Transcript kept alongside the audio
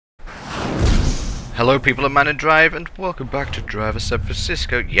Hello people of Man and Drive, and welcome back to Driver San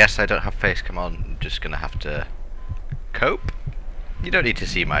Francisco. Yes, I don't have face cam on, I'm just gonna have to cope. You don't need to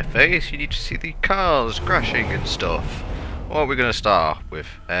see my face, you need to see the cars crashing and stuff. What are we gonna start with?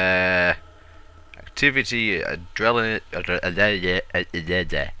 Activity, adrenaline,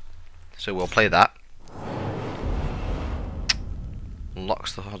 so we'll play that.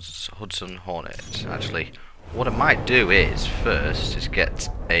 Unlocks the Hudson Hornet. Actually, what I might do is, first, is get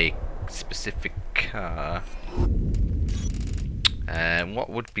a specific car. And what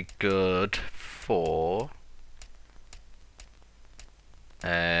would be good for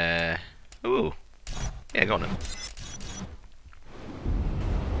ooh. Yeah, go on then.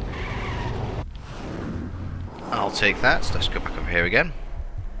 I'll take that. So let's go back over here again.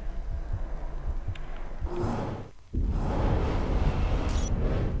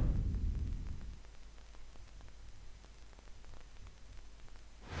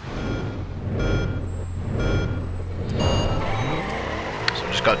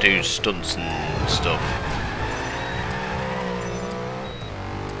 Got to do stunts and stuff.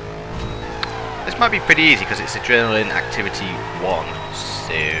 This might be pretty easy because it's adrenaline activity 1,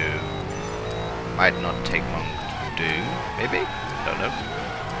 so might not take long to do. Maybe? Don't know.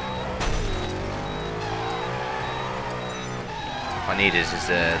 What I need is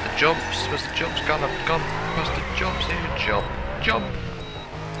the jumps. Where's the jumps gone? I've gone past the jumps here. Jump.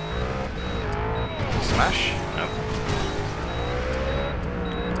 Smash? No.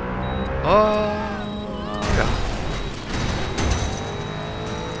 Oh, yeah.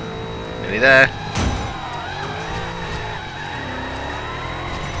 Nearly there.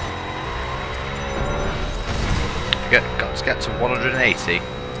 Got to get to 180.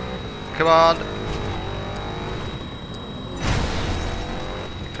 Come on.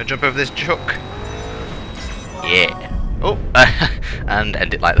 Can I jump over this truck? Yeah. Oh, and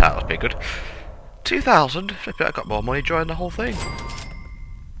end it like that. That's pretty good. 2,000. I got more money during the whole thing.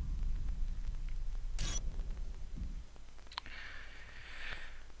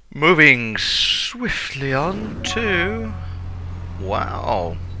 Moving swiftly on to...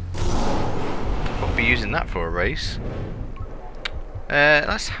 Wow. I'll be using that for a race.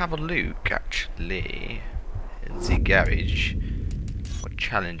 Let's have a look, actually, in the garage. What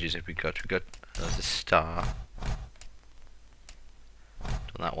challenges have we got? We got the star.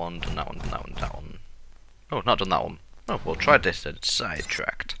 Done that one, done that one, done that one, done that one. Oh, not done that one. Oh, we'll try this then.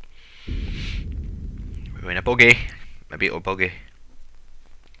 Sidetracked. We're in a buggy. Maybe it'll buggy.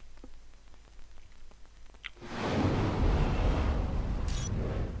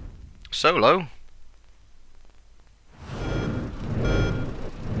 Solo.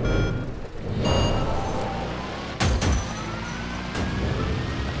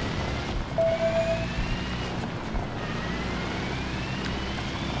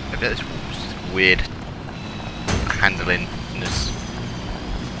 Maybe this weird handlingness.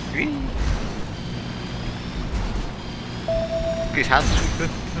 Look at his hands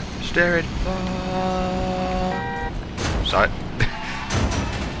staring. Sorry.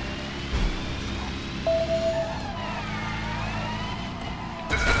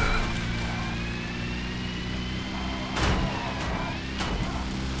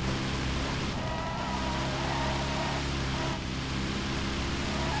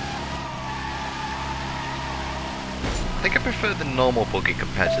 I think I prefer the normal buggy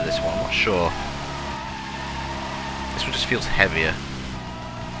compared to this one, I'm not sure. This one just feels heavier.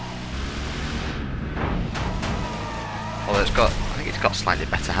 Although I think it's got slightly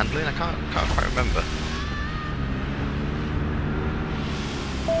better handling, I can't quite remember.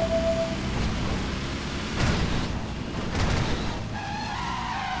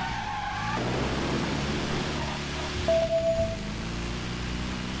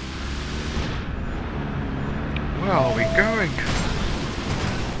 Where are we going?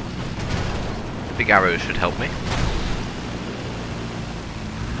 The big arrows should help me.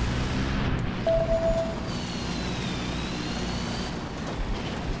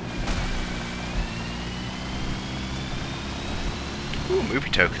 Ooh, movie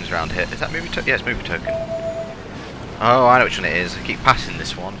tokens around here. Is that movie token? Yeah, it's movie token. Oh, I know which one it is. I keep passing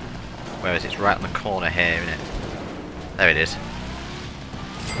this one. Where is it? It's right in the corner here, isn't it? There it is.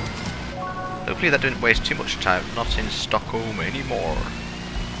 Hopefully that didn't waste too much time. Not in Stockholm anymore.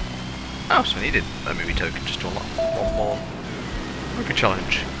 Oh, so we needed a movie token just to unlock one more movie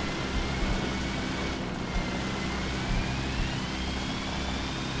challenge.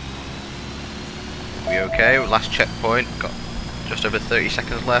 We okay? Last checkpoint. Got just over 30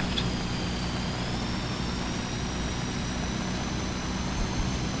 seconds left.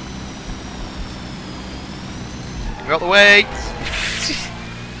 We're out the way!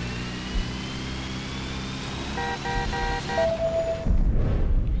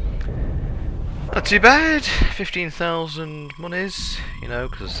 Not too bad. 15,000 monies, you know,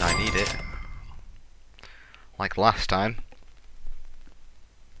 because I need it. Like last time.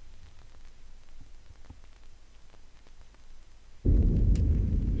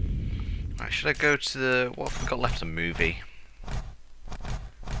 Right, should I go to the... what have we got left? A movie.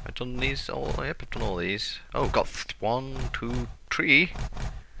 I've done these all... yep, I've done all these. Oh, got 1, 2, 3.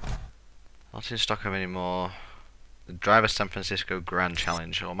 Not in Stockholm anymore. The Driver San Francisco Grand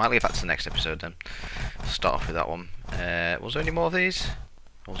Challenge. Or I might leave that to the next episode then. Start off with that one. Was there any more of these?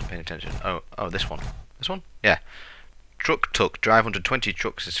 I wasn't paying attention. Oh, this one. This one? Yeah. Truck Tuck. Drive 120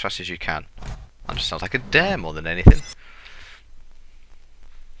 trucks as fast as you can. That just sounds like a dare more than anything.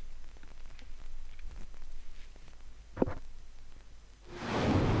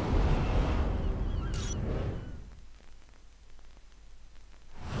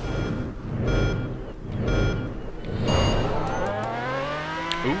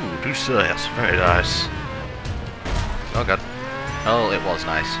 Ooh, do say, that's very nice. Oh god. Oh, it was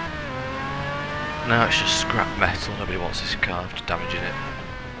nice. Now it's just scrap metal, nobody wants this car after damaging it.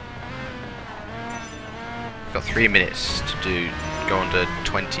 Got 3 minutes to go under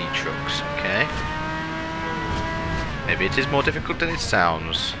 20 trucks, okay. Maybe it is more difficult than it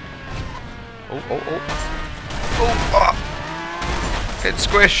sounds. Oh, oh, oh. Oh, ah! Get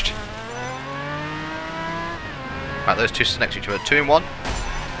squished! Right, those two next to each other, 2 in 1.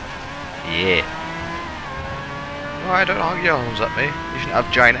 Yeah. Why don't hog your arms at me? You shouldn't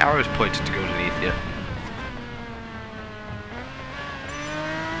have giant arrows pointed to go underneath you.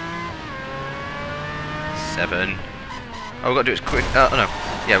 Seven. Oh, we've got to do it quick. Oh no.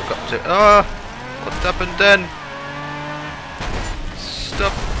 Yeah, we've got to. Oh, what happened then?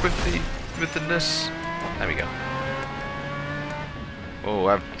 Stop with the ness. There we go. Oh,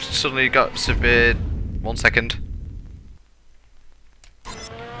 I've suddenly got severe. 1 second.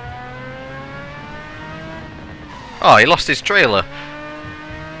 Oh, he lost his trailer.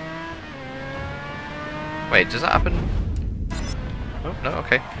 Wait, does that happen? Oh, no,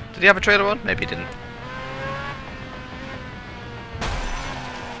 okay. Did he have a trailer on? Maybe he didn't.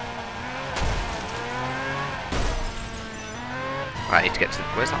 Right, I need to get to the...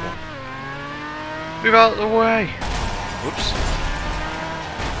 where's that one? Move out of the way! Whoops.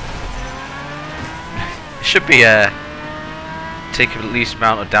 It should be, taking the least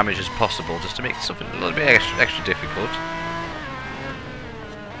amount of damage as possible, just to make something a little bit extra difficult.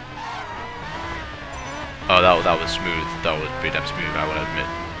 Oh, that was smooth. That was pretty damn smooth, I will admit.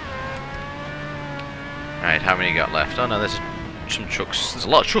 Right, how many got left? Oh no, there's some trucks. There's a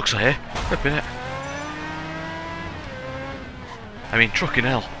lot of trucks here. Flipping it. I mean, trucking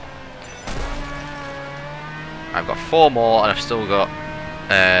hell. I've got 4 more, and I've still got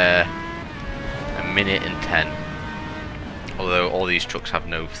a minute and 10. Although all these trucks have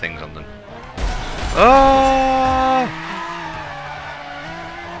no things on them. Oh!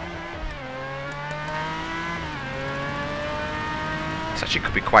 This actually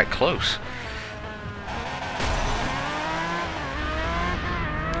could be quite close.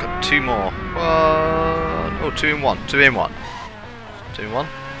 Got 2 more. 1. Oh, 2 in 1. 2 in 1. 2 in 1.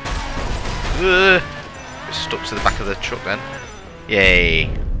 It's stuck to the back of the truck then. Yay.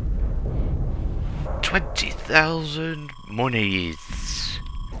 20,000 monies.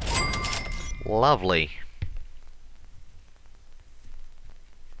 Lovely.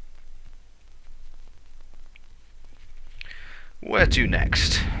 Where to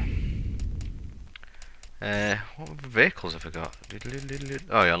next? What vehicles have I got?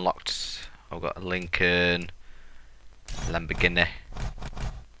 Oh, you unlocked. I've got a Lincoln, Lamborghini.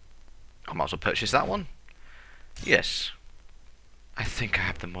 I might as well purchase that one. Yes. I think I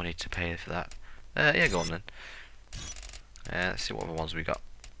have the money to pay for that. Yeah, go on then. Let's see what other ones we got.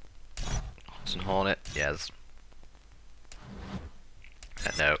 Horse and Hornet, yes.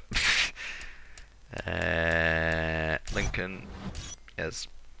 No. Lincoln, yes.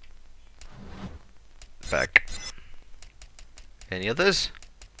 Back. Any others?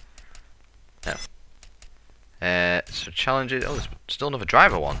 No. So challenges. Oh, there's still another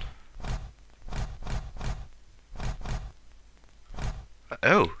driver one.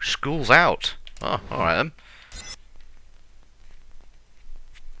 Oh, school's out. Oh, alright then.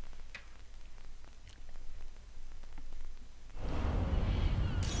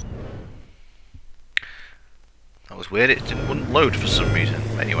 That was weird, it wouldn't load for some reason.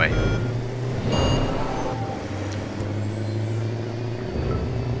 Anyway.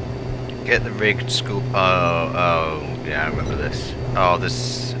 Get the rigged school. Oh, yeah, I remember this. Oh,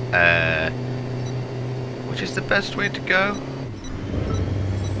 this. Which is the best way to go?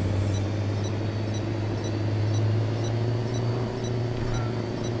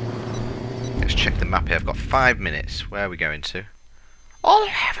 map here. I've got 5 minutes. Where are we going to? All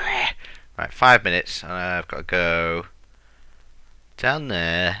over. Right, 5 minutes, and I've got to go down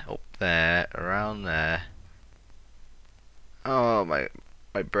there, up there, around there. Oh, my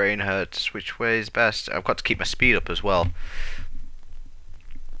brain hurts. Which way is best? I've got to keep my speed up as well.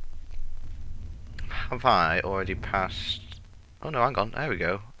 Have I already passed? Oh no, hang on. There we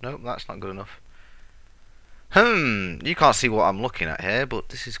go. Nope, that's not good enough. You can't see what I'm looking at here, but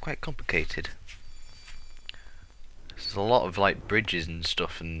this is quite complicated. There's a lot of like bridges and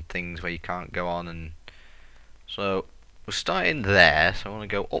stuff and things where you can't go on, and so we're starting there. So I want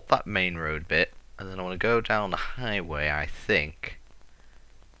to go up that main road bit, and then I want to go down the highway, I think.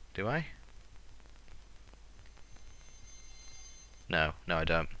 Do I? No, I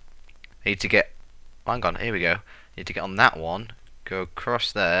don't. I need to get... hang on, here we go. I need to get on that one, go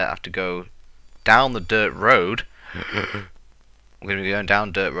across there, I have to go down the dirt road. I'm going to be going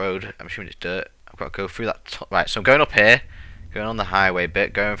down dirt road, I'm assuming it's dirt. I've got to go through that... right, so I'm going up here, going on the highway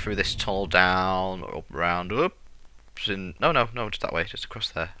bit, going through this tunnel down, up, round, up. No, just that way, just across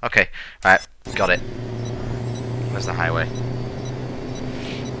there. Okay, right, got it. Where's the highway?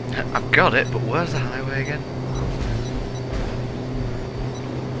 I've got it, but where's the highway again?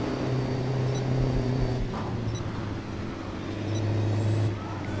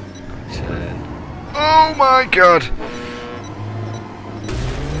 Oh my god!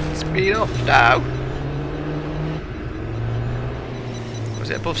 Speed up now! Was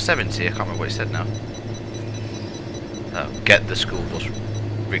it above 70? I can't remember what it said now. Oh, get the school bus,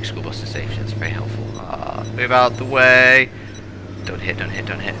 rig school bus to safety, that's very helpful. Ah, move out the way! Don't hit.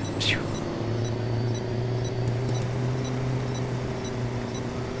 Phew.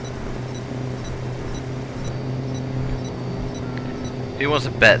 Who wants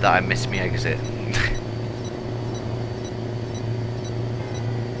to bet that I missed me exit?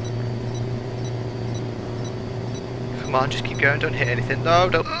 Come on, just keep going, don't hit anything. No,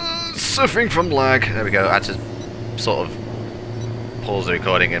 don't. Suffering from lag. There we go, I had to sort of pause the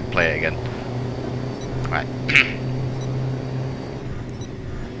recording and play it again. Right.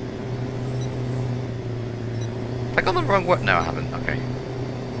 Have I gone the wrong way? No, I haven't. Okay.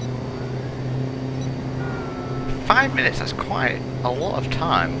 5 minutes, that's quite a lot of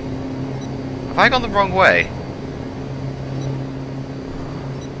time. Have I gone the wrong way?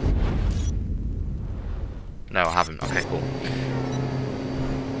 No, I haven't. Okay, cool.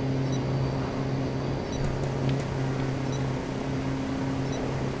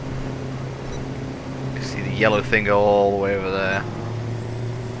 You can see the yellow thing go all the way over there.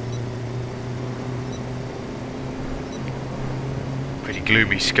 Pretty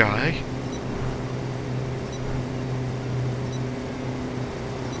gloomy sky.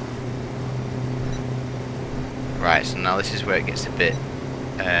 Right, so now this is where it gets a bit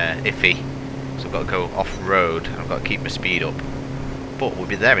iffy. So I've got to go off-road, I've got to keep my speed up. But we'll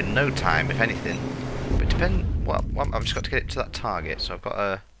be there in no time, if anything. But depend... well, I've just got to get it to that target, so I've got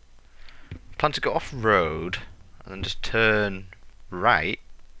to... plan to go off-road, and then just turn right,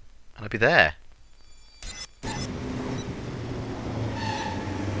 and I'll be there.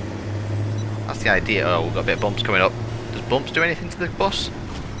 That's the idea. Oh, we've got a bit of bumps coming up. Does bumps do anything to the bus?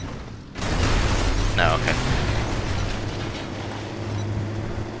 No, okay.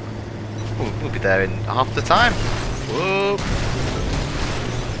 We'll be there in half the time. Whoa!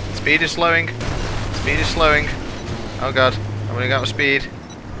 Speed is slowing. Speed is slowing. Oh god, I'm running out of speed.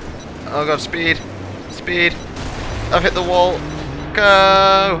 Oh god, speed. Speed. I've hit the wall.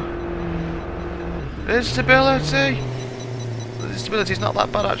 Go! Instability! The instability's not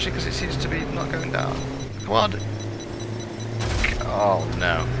that bad actually because it seems to be not going down. Come on! Oh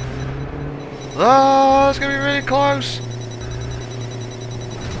no. Oh, it's gonna be really close!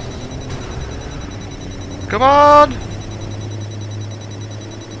 Come on!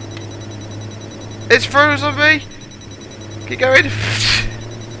 It's frozen me! Keep going!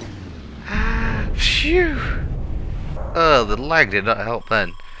 Phew! Oh, the lag did not help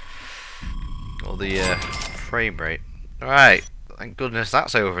then. Or the frame rate. Right, thank goodness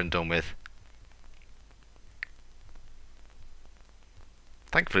that's over and done with.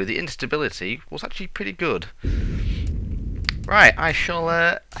 Thankfully the instability was actually pretty good. Right, I shall,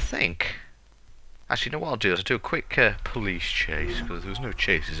 I think... actually, you know what I'll do is I'll do a quick police chase, because there was no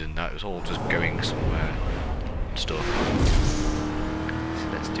chases in that, it was all just going somewhere and stuff. So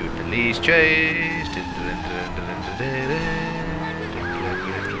let's do a police chase.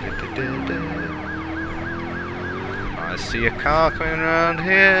 I see a car coming around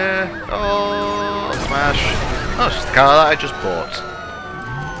here. Oh, smash. Oh, it's just the car that I just bought.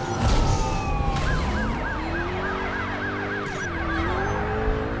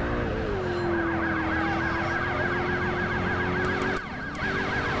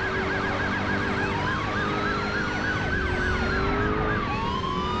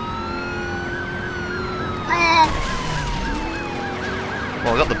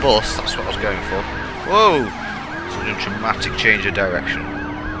 Well, I got the bus, that's what I was going for. Whoa! Such a dramatic change of direction.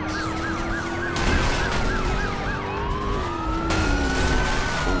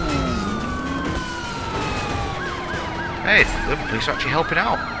 Hey, the police are actually helping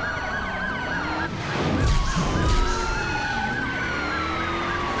out.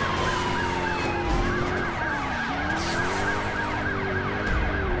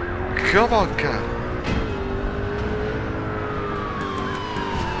 Come on, car.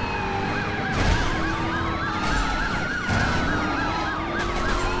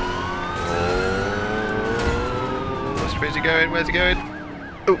 Where's he going? Where's he going?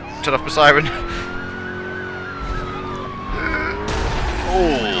 Oh, turn off my siren.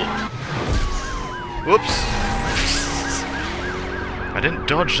 Oh. Whoops. I didn't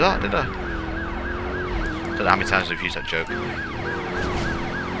dodge that, did I? Don't know how many times I've used that joke.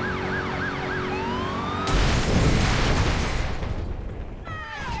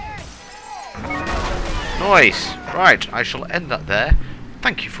 Nice! Right, I shall end that there.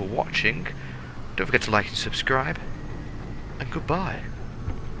 Thank you for watching. Don't forget to like and subscribe. And goodbye.